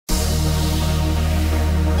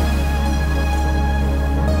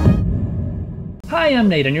Hi, I'm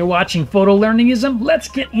Nate and you're watching Photolearningism. Let's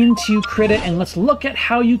get into Krita and let's look at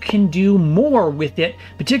how you can do more with it,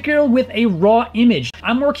 particularly with a raw image.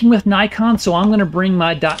 I'm working with Nikon, so I'm going to bring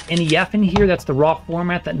my .NEF in here. That's the raw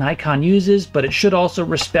format that Nikon uses, but it should also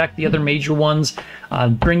respect the other major ones.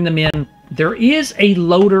 Bring them in. There is a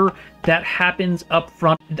loader that happens up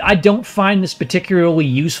front. I don't find this particularly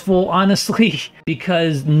useful, honestly,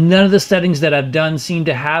 because none of the settings that I've done seem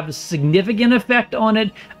to have a significant effect on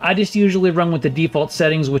it. I just usually run with the default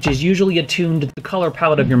settings, which is usually attuned to the color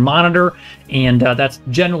palette of your monitor, and that's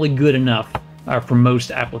generally good enough for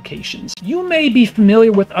most applications. You may be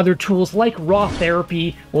familiar with other tools like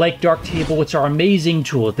RawTherapee, like DarkTable, which are amazing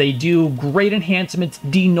tools. They do great enhancements,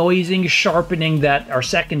 denoising, sharpening that are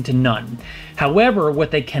second to none. However,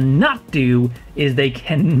 what they cannot do is they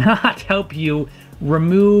cannot help you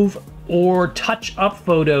remove or touch up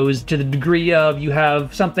photos to the degree of you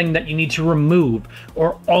have something that you need to remove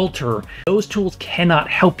or alter. Those tools cannot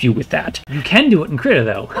help you with that. You can do it in Krita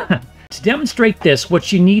though. To demonstrate this,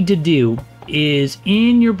 what you need to do is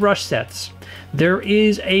in your brush sets, there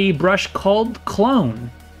is a brush called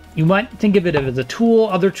Clone. You might think of it as a tool.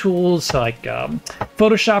 Other tools like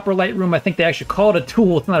Photoshop or Lightroom, I think they actually call it a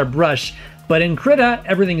tool. It's not a brush. But in Krita,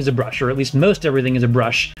 everything is a brush, or at least most everything is a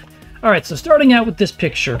brush. All right, so starting out with this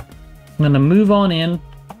picture, I'm going to move on in.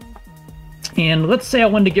 And let's say I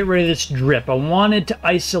wanted to get rid of this drip. I wanted to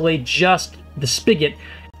isolate just the spigot.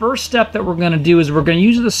 First step that we're going to do is we're going to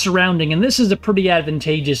use the surrounding, and this is a pretty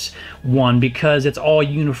advantageous one because it's all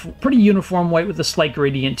pretty uniform white with a slight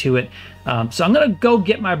gradient to it. So I'm going to go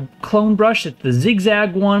get my clone brush. It's the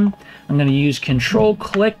zigzag one. I'm going to use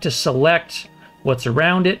Control-Click to select what's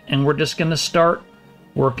around it, and we're just going to start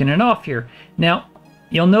working it off here. Now,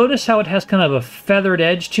 you'll notice how it has kind of a feathered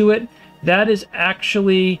edge to it. That is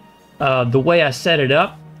actually the way I set it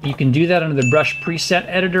up. You can do that under the brush preset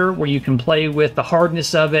editor where you can play with the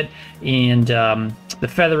hardness of it and the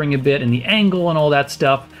feathering a bit and the angle and all that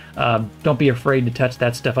stuff. Don't be afraid to touch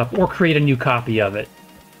that stuff up or create a new copy of it.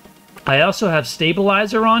 I also have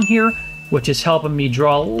stabilizer on here, which is helping me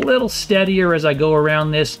draw a little steadier as I go around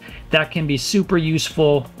this. That can be super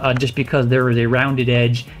useful just because there is a rounded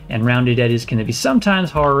edge, and rounded edges can be sometimes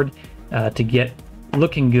hard to get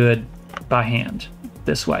looking good by hand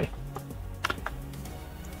this way.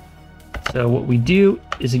 So what we do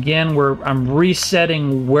is, again, I'm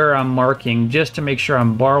resetting where I'm marking just to make sure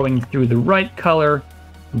I'm borrowing through the right color,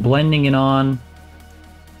 blending it on.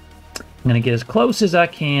 I'm going to get as close as I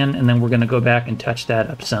can, and then we're going to go back and touch that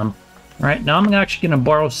up some. All right, now I'm actually going to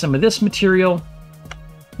borrow some of this material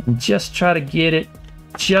and just try to get it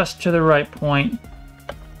just to the right point.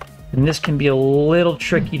 And this can be a little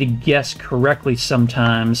tricky to guess correctly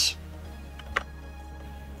sometimes.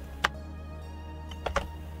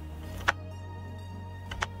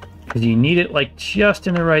 Because you need it like just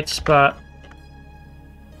in the right spot.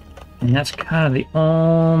 And that's kind of the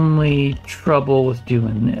only trouble with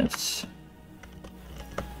doing this.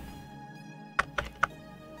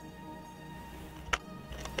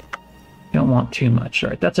 Don't want too much. All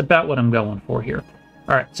right, that's about what I'm going for here.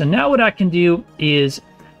 All right, so now what I can do is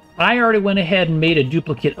I already went ahead and made a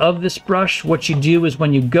duplicate of this brush. What you do is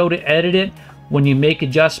when you go to edit it, when you make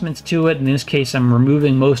adjustments to it, in this case I'm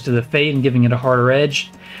removing most of the fade and giving it a harder edge,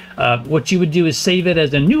 what you would do is save it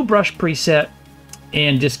as a new brush preset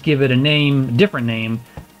and just give it a name, a different name,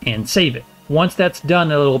 and save it. Once that's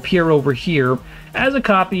done, it'll appear over here as a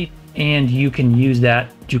copy, and you can use that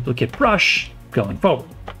duplicate brush going forward.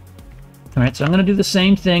 All right, so I'm going to do the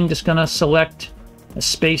same thing, just going to select a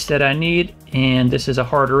space that I need, and this is a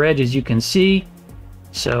harder edge, as you can see.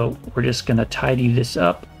 So we're just going to tidy this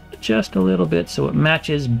up just a little bit so it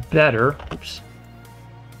matches better. Oops.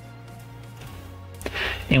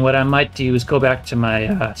 And what I might do is go back to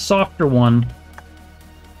my softer one,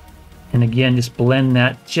 and again, just blend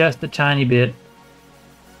that just a tiny bit.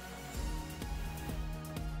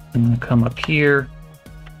 I'm going to come up here,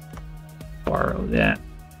 borrow that,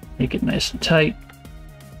 make it nice and tight.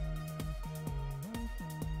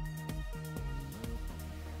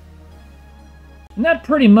 And that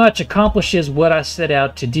pretty much accomplishes what I set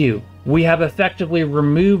out to do. We have effectively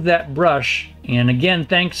removed that brush, and again,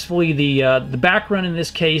 thankfully the background in this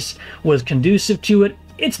case was conducive to it.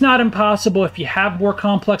 It's not impossible. If you have more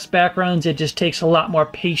complex backgrounds, it just takes a lot more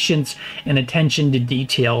patience and attention to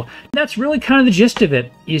detail. That's really kind of the gist of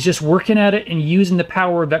it, is just working at it and using the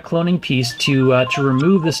power of that cloning piece to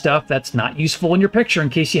remove the stuff that's not useful in your picture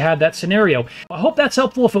in case you have that scenario. I hope that's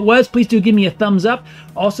helpful. If it was, please do give me a thumbs up.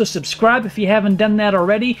 Also subscribe if you haven't done that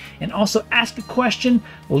already, and also ask a question,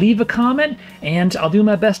 leave a comment, and I'll do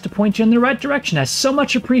my best to point you in the right direction. I so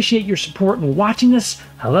much appreciate your support in watching this.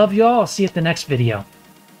 I love you all. I'll see you at the next video.